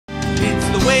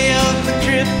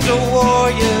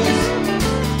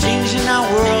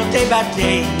by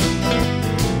day.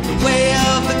 The way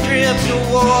of the crypto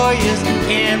warriors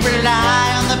can't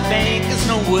rely on the bankers,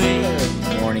 no way.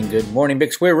 Good morning,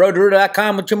 Bix Weir,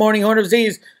 roadrooter.com with your morning horn of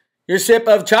Z's. Your sip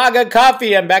of chaga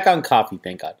coffee. I'm back on coffee,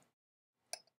 thank God.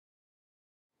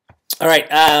 All right,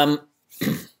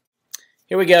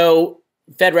 here we go.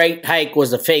 Fed rate hike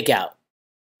was a fake out.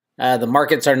 The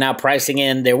markets are now pricing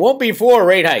in. There won't be 4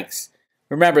 rate hikes.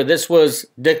 Remember, this was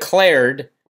declared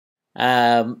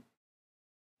in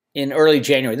early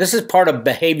January. This is part of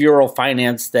behavioral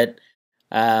finance that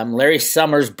Larry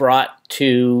Summers brought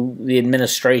to the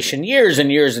administration years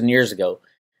and years and years ago.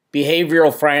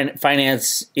 Behavioral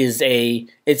finance is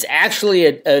it's actually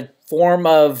a form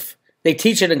of, they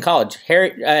teach it in college.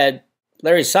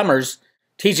 Larry Summers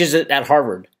teaches it at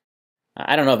Harvard.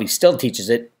 I don't know if he still teaches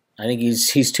it. I think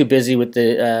he's too busy with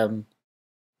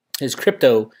his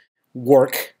crypto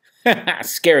work.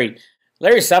 Scary.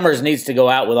 Larry Summers needs to go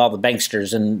out with all the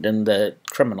banksters and the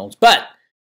criminals. But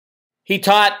he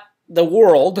taught the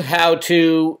world how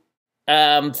to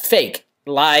fake,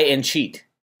 lie, and cheat.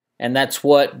 And that's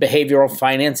what behavioral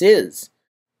finance is.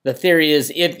 The theory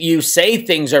is if you say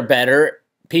things are better,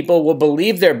 people will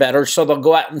believe they're better, so they'll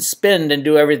go out and spend and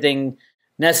do everything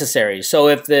necessary. So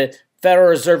if the Federal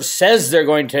Reserve says they're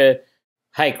going to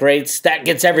hike rates, that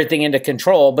gets everything into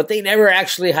control, but they never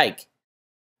actually hike.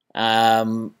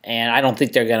 And I don't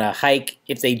think they're going to hike.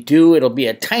 If they do, it'll be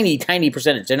a tiny, tiny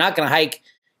percentage. They're not going to hike,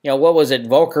 what was it,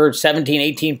 Volcker,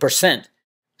 17, 18%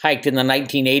 hiked in the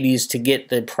 1980s to get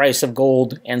the price of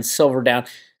gold and silver down.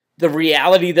 The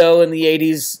reality, though, in the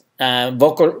 80s, in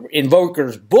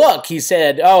Volcker's book, he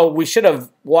said, we should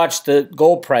have watched the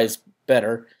gold price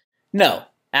better. No.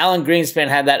 Alan Greenspan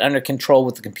had that under control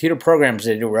with the computer programs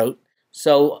that he wrote.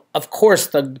 So, of course,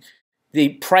 the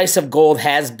price of gold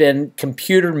has been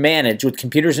computer managed with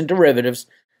computers and derivatives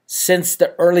since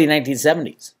the early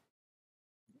 1970s.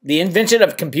 The invention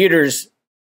of computers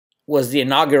was the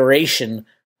inauguration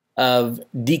of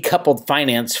decoupled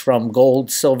finance from gold,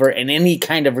 silver, and any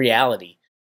kind of reality.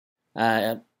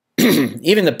 Even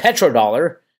the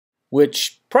petrodollar,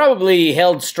 which probably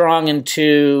held strong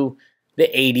into the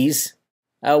 80s,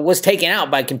 was taken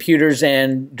out by computers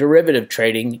and derivative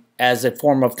trading as a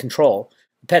form of control.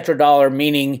 Petrodollar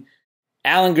meaning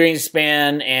Alan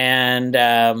Greenspan and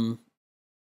I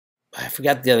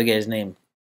forgot the other guy's name.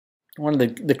 One of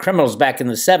the criminals back in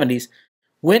the 70s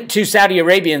went to Saudi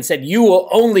Arabia and said, you will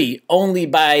only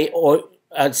buy or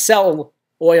sell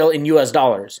oil in U.S.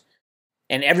 dollars.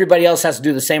 And everybody else has to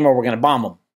do the same or we're going to bomb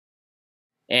them.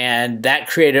 And that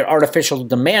created artificial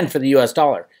demand for the U.S.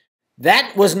 dollar.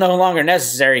 That was no longer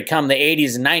necessary come the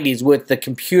 80s and 90s with the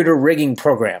computer rigging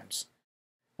programs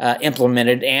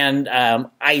implemented and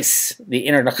ICE, the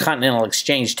Intercontinental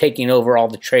Exchange, taking over all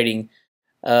the trading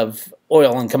of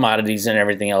oil and commodities and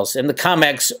everything else. And the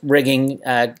COMEX rigging,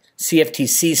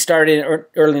 CFTC started in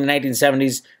early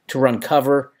 1970s to run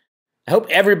cover. I hope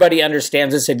everybody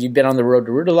understands this. If you've been on the road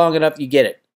to Rooter long enough, you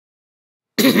get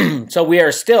it. So we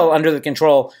are still under the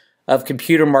control of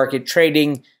computer market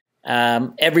trading.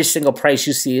 Every single price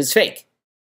you see is fake.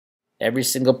 Every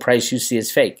single price you see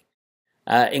is fake,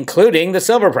 including the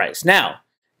silver price. Now,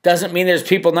 doesn't mean there's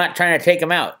people not trying to take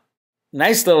them out.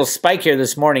 Nice little spike here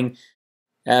this morning.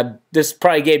 This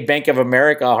probably gave Bank of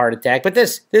America a heart attack, but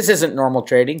this isn't normal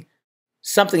trading.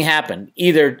 Something happened.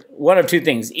 Either one of two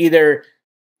things. Either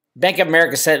Bank of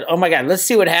America said, oh my God, let's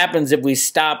see what happens if we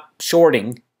stop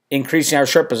shorting, increasing our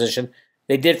short position.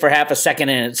 They did for half a second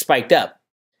and it spiked up.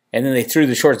 And then they threw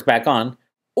the shorts back on.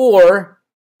 Or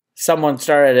someone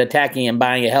started attacking and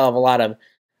buying a hell of a lot of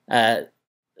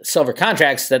silver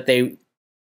contracts that B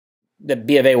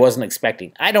of A wasn't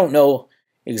expecting. I don't know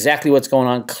exactly what's going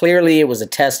on. Clearly, it was a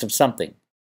test of something.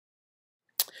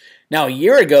 Now, a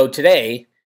year ago today,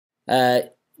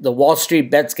 the Wall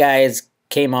Street Bets guys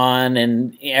came on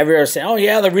and everyone was saying, oh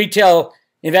yeah, the retail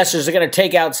investors are going to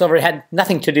take out silver. It had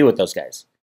nothing to do with those guys.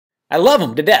 I love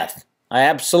them to death. I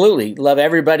absolutely love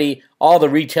everybody, all the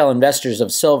retail investors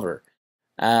of silver.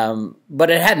 But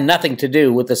it had nothing to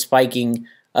do with the spiking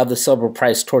of the silver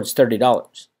price towards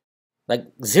 $30. Like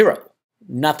zero.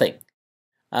 Nothing.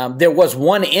 There was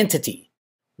one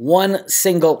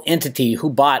single entity who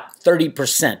bought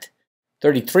 30%,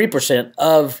 33%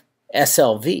 of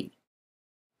SLV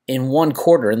in one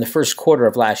quarter, in the first quarter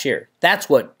of last year. That's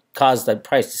what caused the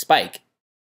price to spike.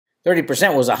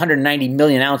 30% was 190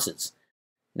 million ounces.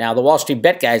 Now, the Wall Street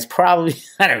Bet guys probably,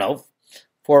 4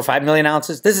 or 5 million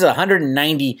ounces. This is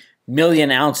 190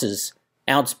 million ounce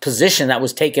position that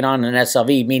was taken on in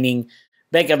SLV, meaning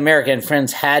Bank of America and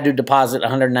friends had to deposit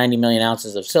 190 million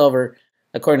ounces of silver,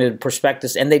 according to the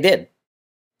prospectus, and they did.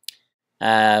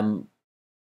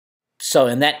 So,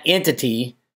 and that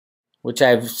entity, which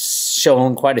I've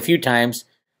shown quite a few times,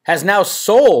 has now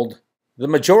sold the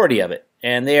majority of it,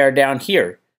 and they are down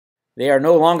here. They are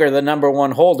no longer the number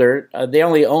one holder. They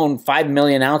only own 5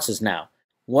 million ounces now.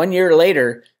 1 year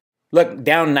later, look,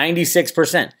 down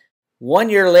 96%. 1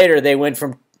 year later, they went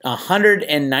from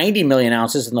 190 million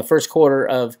ounces in the first quarter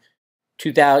of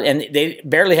 2000, and they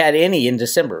barely had any in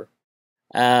December,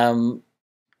 to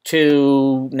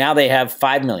now they have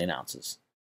 5 million ounces.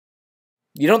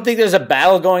 You don't think there's a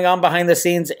battle going on behind the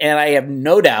scenes? And I have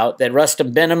no doubt that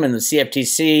Rustam Benham and the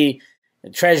CFTC, the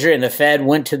Treasury, and the Fed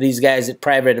went to these guys at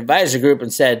Private Advisor Group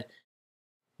and said,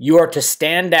 you are to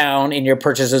stand down in your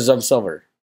purchases of silver.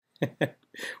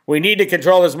 We need to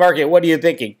control this market. What are you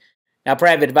thinking? Now,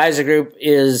 Private Advisor Group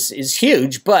is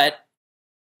huge, but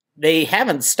they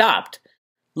haven't stopped.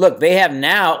 Look, they have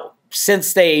now,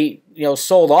 since they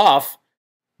sold off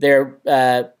their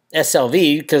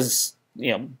SLV, because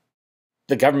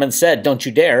the government said, don't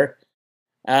you dare.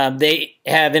 They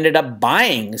have ended up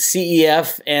buying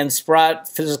CEF and Sprott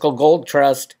Physical Gold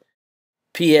Trust,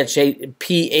 PHYS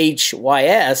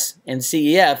and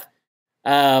CEF.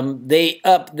 They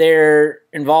up their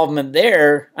involvement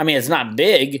there. I mean, it's not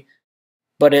big,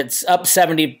 but it's up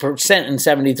 70% and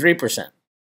 73%.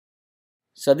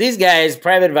 So these guys,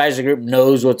 Private Advisor Group,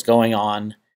 knows what's going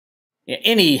on.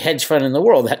 Any hedge fund in the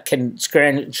world that can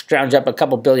scrounge up a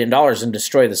couple $1 billion and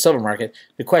destroy the silver market.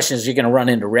 The question is, you're going to run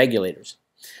into regulators.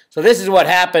 So this is what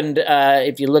happened.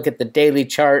 If you look at the daily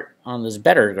chart on this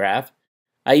better graph,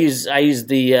 I use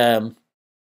the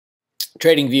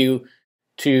trading view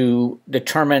to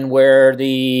determine where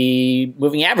the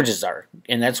moving averages are,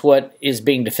 and that's what is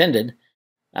being defended.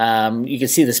 You can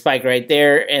see the spike right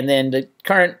there, and then the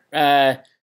current, the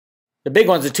big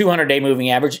one's the 200-day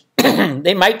moving average.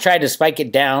 They might try to spike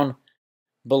it down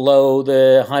below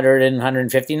the 100 and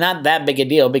 150. Not that big a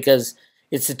deal, because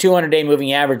it's the 200-day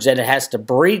moving average that it has to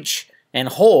breach and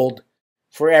hold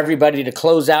for everybody to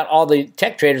close out, all the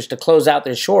tech traders to close out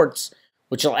their shorts,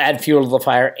 which will add fuel to the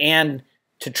fire, and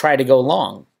to try to go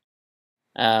long.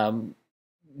 Then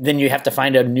you have to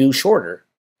find a new shorter,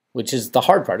 which is the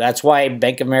hard part. That's why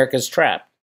Bank of America is trapped.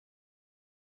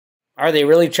 Are they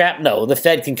really trapped? No, the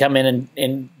Fed can come in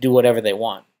and do whatever they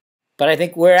want. But I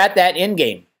think we're at that end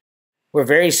game. We're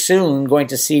very soon going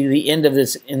to see the end of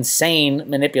this insane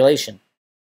manipulation.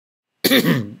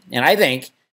 And I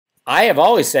think, I have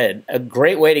always said, a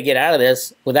great way to get out of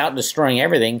this without destroying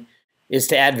everything is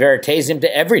to add Veritasium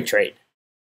to every trade.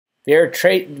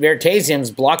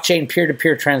 Veritasium's blockchain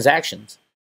peer-to-peer transactions.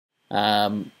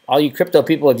 All you crypto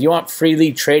people, if you want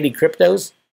freely traded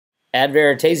cryptos, add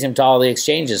Veritasium to all the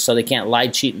exchanges so they can't lie,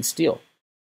 cheat, and steal.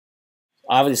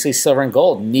 Obviously, silver and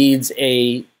gold needs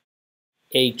a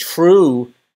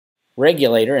true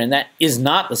regulator, and that is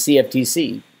not the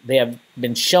CFTC. They have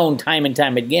been shown time and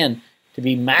time again to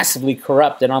be massively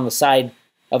corrupt and on the side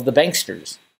of the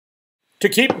banksters.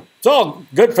 It's all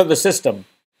good for the system.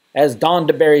 As Don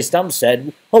DeBerry Stump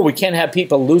said, oh, we can't have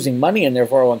people losing money in their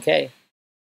 401k.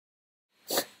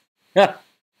 That's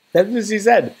what he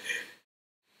said.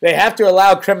 They have to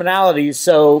allow criminality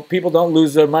so people don't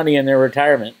lose their money in their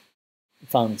retirement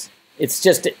funds. It's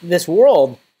just, this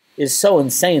world is so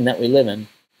insane that we live in,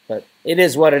 but it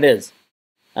is what it is.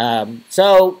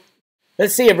 So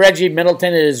let's see if Reggie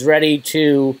Middleton is ready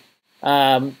to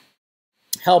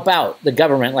help out the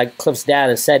government like Cliff's dad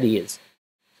has said he is.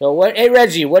 So, hey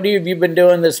Reggie, what have you been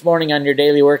doing this morning on your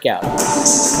daily workout?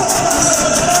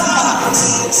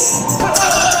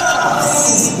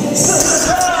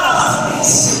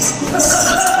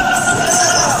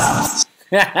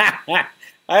 I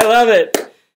love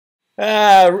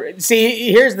it.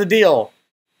 See, here's the deal: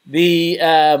 the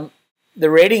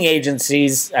rating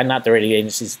agencies, not the rating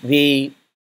agencies, the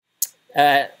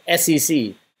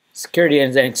SEC,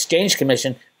 Securities and Exchange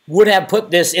Commission, would have put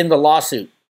this in the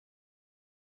lawsuit,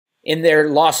 in their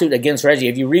lawsuit against Reggie.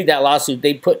 If you read that lawsuit,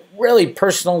 they put really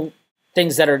personal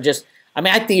things that are just, I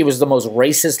mean, I think it was the most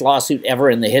racist lawsuit ever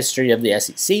in the history of the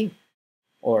SEC,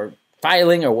 or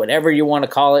filing, or whatever you want to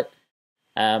call it.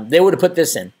 They would have put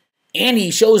this in. And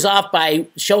he shows off by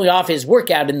showing off his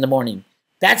workout in the morning.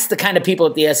 That's the kind of people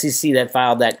at the SEC that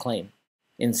filed that claim.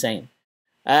 Insane.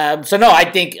 So no,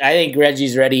 I think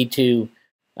Reggie's ready to,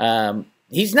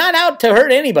 he's not out to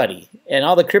hurt anybody. And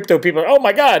all the crypto people are, oh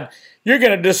my God, you're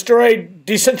going to destroy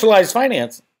decentralized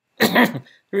finance. The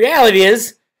reality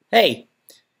is, hey,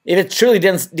 if it's truly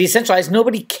decentralized,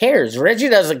 nobody cares. Reggie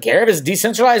doesn't care. If it's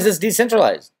decentralized, it's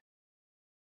decentralized.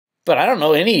 But I don't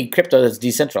know any crypto that's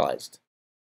decentralized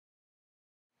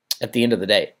at the end of the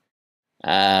day.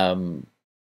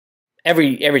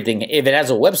 Everything, if it has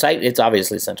a website, it's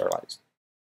obviously centralized.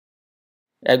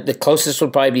 The closest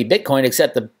would probably be Bitcoin,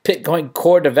 except the Bitcoin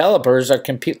core developers are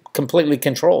completely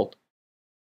controlled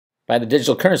by the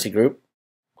digital currency group,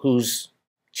 whose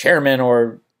chairman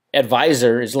or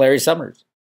advisor is Larry Summers,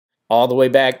 all the way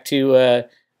back to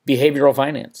behavioral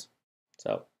finance.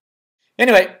 So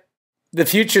anyway, the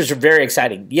futures are very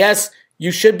exciting. Yes,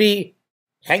 you should be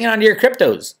hanging on to your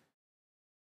cryptos.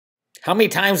 How many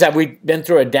times have we been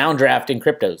through a downdraft in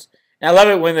cryptos? And I love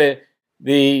it when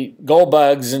the gold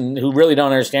bugs and who really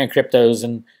don't understand cryptos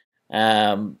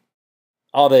and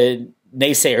all the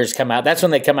naysayers come out. That's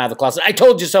when they come out of the closet. I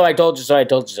told you so, I told you so, I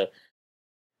told you so.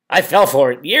 I fell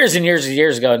for it years and years and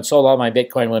years ago and sold all my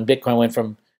Bitcoin when Bitcoin went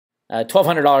from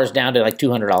 $1,200 down to like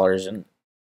 $200. And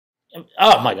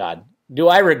oh my God, do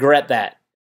I regret that?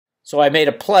 So I made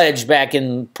a pledge back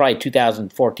in probably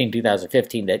 2014,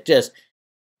 2015 that just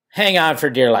hang on for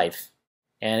dear life.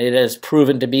 And it has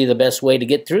proven to be the best way to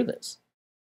get through this.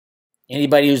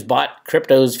 Anybody who's bought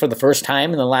cryptos for the first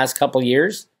time in the last couple of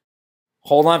years,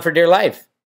 hold on for dear life.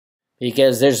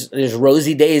 Because there's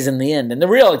rosy days in the end. And the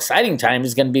real exciting time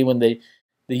is going to be when the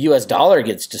US dollar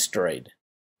gets destroyed.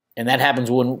 And that happens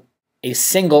when a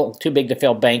single too big to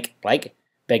fail bank like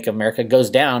Bank of America goes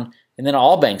down, and then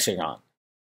all banks are gone.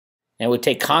 And it would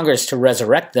take Congress to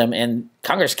resurrect them, and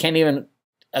Congress can't even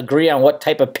agree on what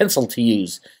type of pencil to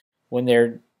use when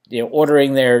they're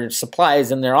ordering their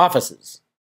supplies in their offices.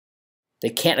 They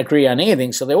can't agree on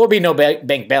anything, so there will be no bank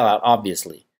bailout,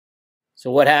 obviously. So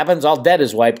what happens? All debt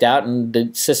is wiped out, and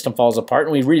the system falls apart,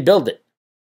 and we rebuild it.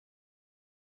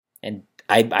 And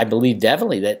I believe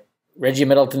definitely that Reggie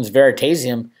Middleton's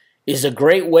Veritasium is a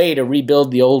great way to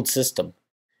rebuild the old system.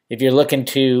 If you're looking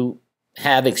to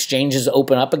have exchanges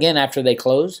open up again after they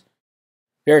close,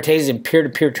 Veritasium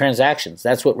peer-to-peer transactions.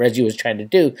 That's what Reggie was trying to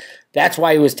do. That's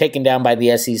why he was taken down by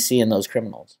the SEC and those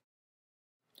criminals.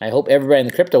 I hope everybody in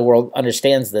the crypto world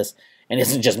understands this and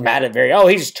isn't just mad at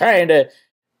he's trying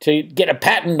to get a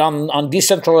patent on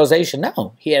decentralization.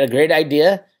 No, he had a great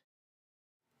idea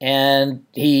and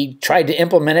he tried to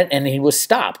implement it and he was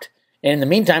stopped. And in the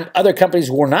meantime, other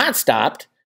companies were not stopped.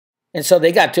 And so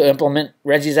they got to implement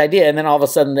Reggie's idea. And then all of a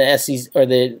sudden the SEC or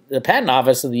the patent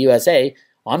office of the USA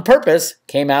on purpose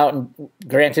came out and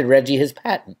granted Reggie his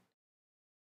patent.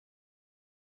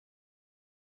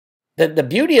 The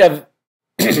beauty of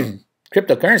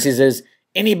cryptocurrencies is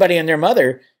anybody and their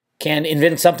mother can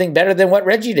invent something better than what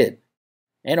Reggie did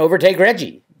and overtake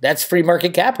Reggie. That's free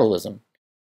market capitalism.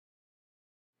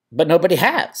 But nobody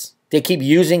has. They keep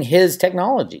using his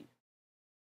technology.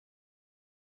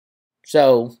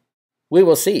 So we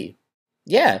will see.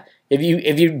 Yeah, if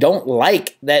you don't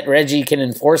like that Reggie can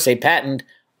enforce a patent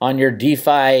on your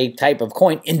DeFi type of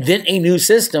coin, invent a new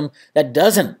system that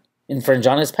doesn't infringe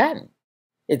on his patent.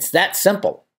 It's that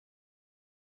simple.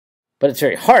 But it's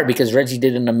very hard because Reggie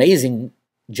did an amazing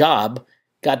job,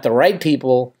 got the right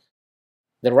people,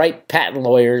 the right patent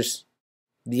lawyers.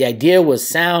 The idea was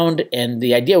sound, and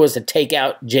the idea was to take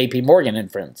out JP Morgan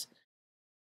and friends.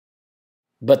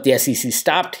 But the SEC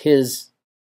stopped his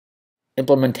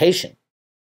implementation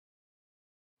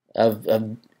of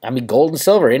gold and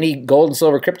silver. Any gold and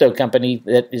silver crypto company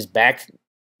that is backed,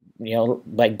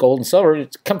 by gold and silver,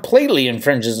 it completely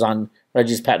infringes on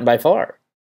Reggie's patent by far.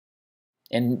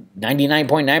 And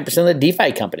 99.9% of the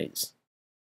DeFi companies.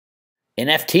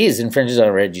 NFTs infringes on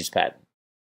Reggie's patent.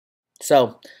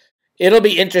 So it'll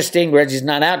be interesting. Reggie's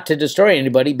not out to destroy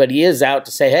anybody, but he is out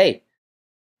to say, hey,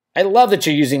 I love that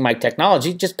you're using my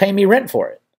technology. Just pay me rent for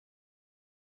it.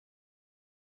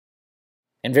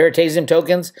 And Veritasium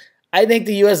tokens, I think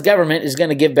the U.S. government is going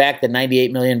to give back the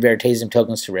 98 million Veritasium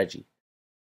tokens to Reggie.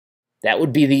 That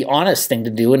would be the honest thing to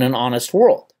do in an honest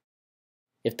world.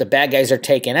 If the bad guys are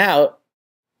taken out,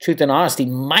 truth and honesty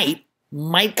might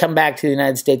come back to the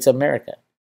United States of America.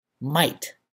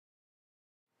 Might.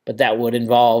 But that would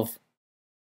involve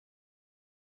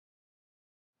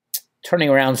turning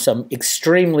around some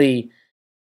extremely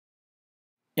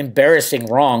embarrassing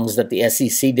wrongs that the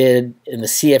SEC did and the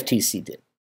CFTC did.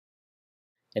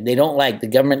 And the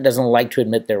government doesn't like to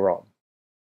admit they're wrong.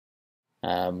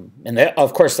 And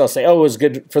of course they'll say, it was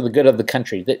good for the good of the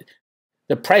country.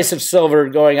 The price of silver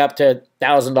going up to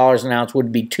 $1,000 an ounce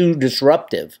would be too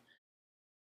disruptive.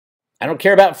 I don't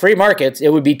care about free markets. It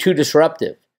would be too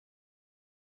disruptive.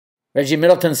 Reggie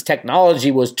Middleton's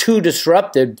technology was too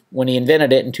disruptive when he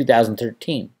invented it in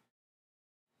 2013.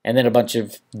 And then a bunch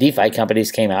of DeFi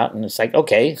companies came out, and it's like,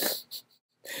 okay, SEC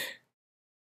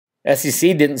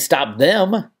didn't stop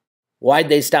them. Why'd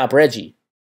they stop Reggie?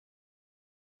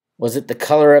 Was it the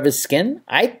color of his skin?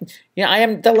 I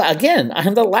am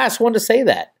the last one to say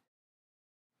that.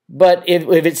 But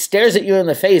if it stares at you in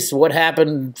the face, what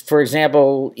happened, for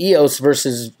example, EOS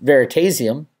versus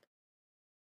Veritasium,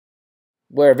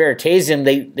 where Veritasium,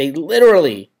 they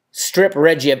literally strip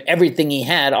Reggie of everything he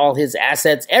had, all his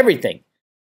assets, everything,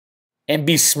 and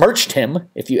besmirched him,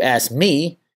 if you ask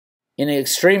me, in an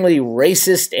extremely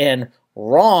racist and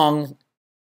wrong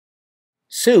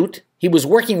suit. He was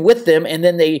working with them, and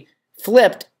then they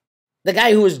flipped. The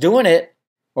guy who was doing it,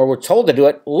 or were told to do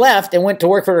it, left and went to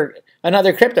work for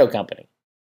another crypto company.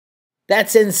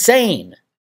 That's insane.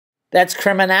 That's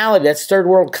criminality. That's third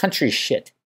world country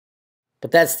shit.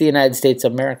 But that's the United States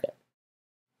of America.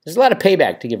 There's a lot of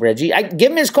payback to give Reggie.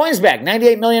 Give him his coins back.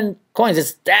 98 million coins.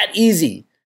 It's that easy.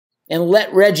 And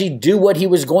let Reggie do what he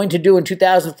was going to do in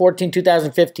 2014,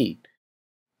 2015.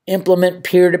 Implement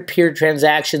peer-to-peer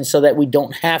transactions so that we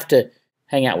don't have to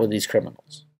hang out with these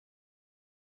criminals.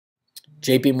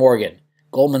 JP Morgan,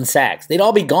 Goldman Sachs, they'd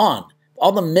all be gone.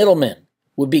 All the middlemen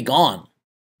would be gone.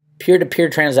 Peer-to-peer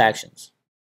transactions.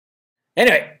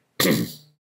 Anyway,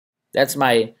 that's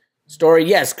my story.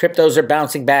 Yes, cryptos are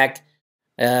bouncing back.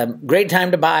 Great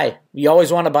time to buy. You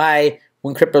always want to buy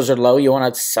when cryptos are low. You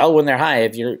want to sell when they're high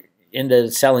if you're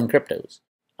into selling cryptos.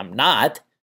 I'm not.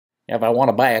 If I want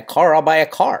to buy a car, I'll buy a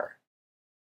car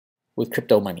with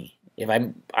crypto money. If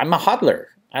I'm a hodler.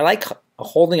 I like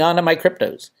holding on to my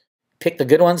cryptos. Pick the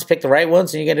good ones, pick the right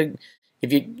ones, and you're gonna,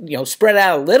 if you spread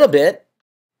out a little bit,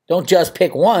 don't just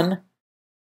pick one,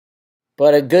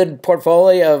 but a good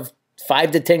portfolio of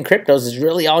 5 to 10 cryptos is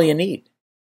really all you need.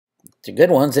 The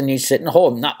good ones, and you sit and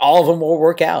hold. Not all of them will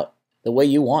work out the way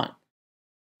you want.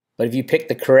 But if you pick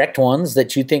the correct ones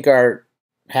that you think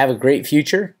have a great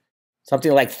future,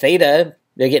 something like Theta,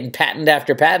 they're getting patent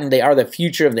after patent. They are the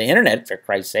future of the internet, for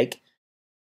Christ's sake.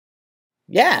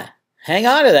 Yeah, hang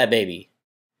on to that baby.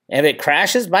 If it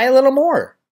crashes, buy a little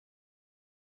more.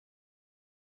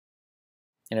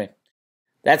 Anyway,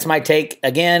 that's my take.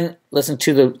 Again, listen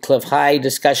to the Cliff High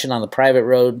discussion on the private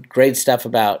road. Great stuff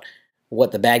about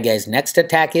what the bad guy's next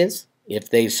attack is, if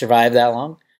they survive that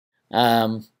long.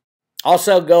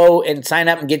 Also, go and sign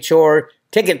up and get your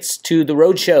tickets to the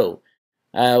road show.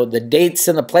 The dates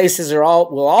and the places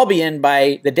will all be in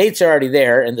by, the dates are already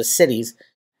there in the cities.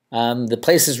 The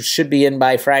places should be in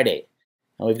by Friday.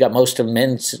 And we've got most of them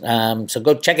in. So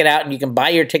go check it out, and you can buy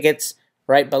your tickets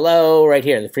right below, right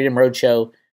here, the Freedom Road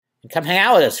Show. And come hang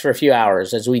out with us for a few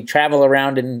hours as we travel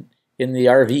around in the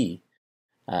RV.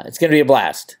 It's going to be a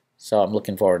blast. So I'm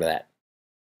looking forward to that.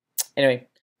 Anyway,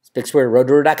 it's Bix Weir,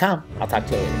 roadtour.com. I'll talk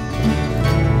to you later.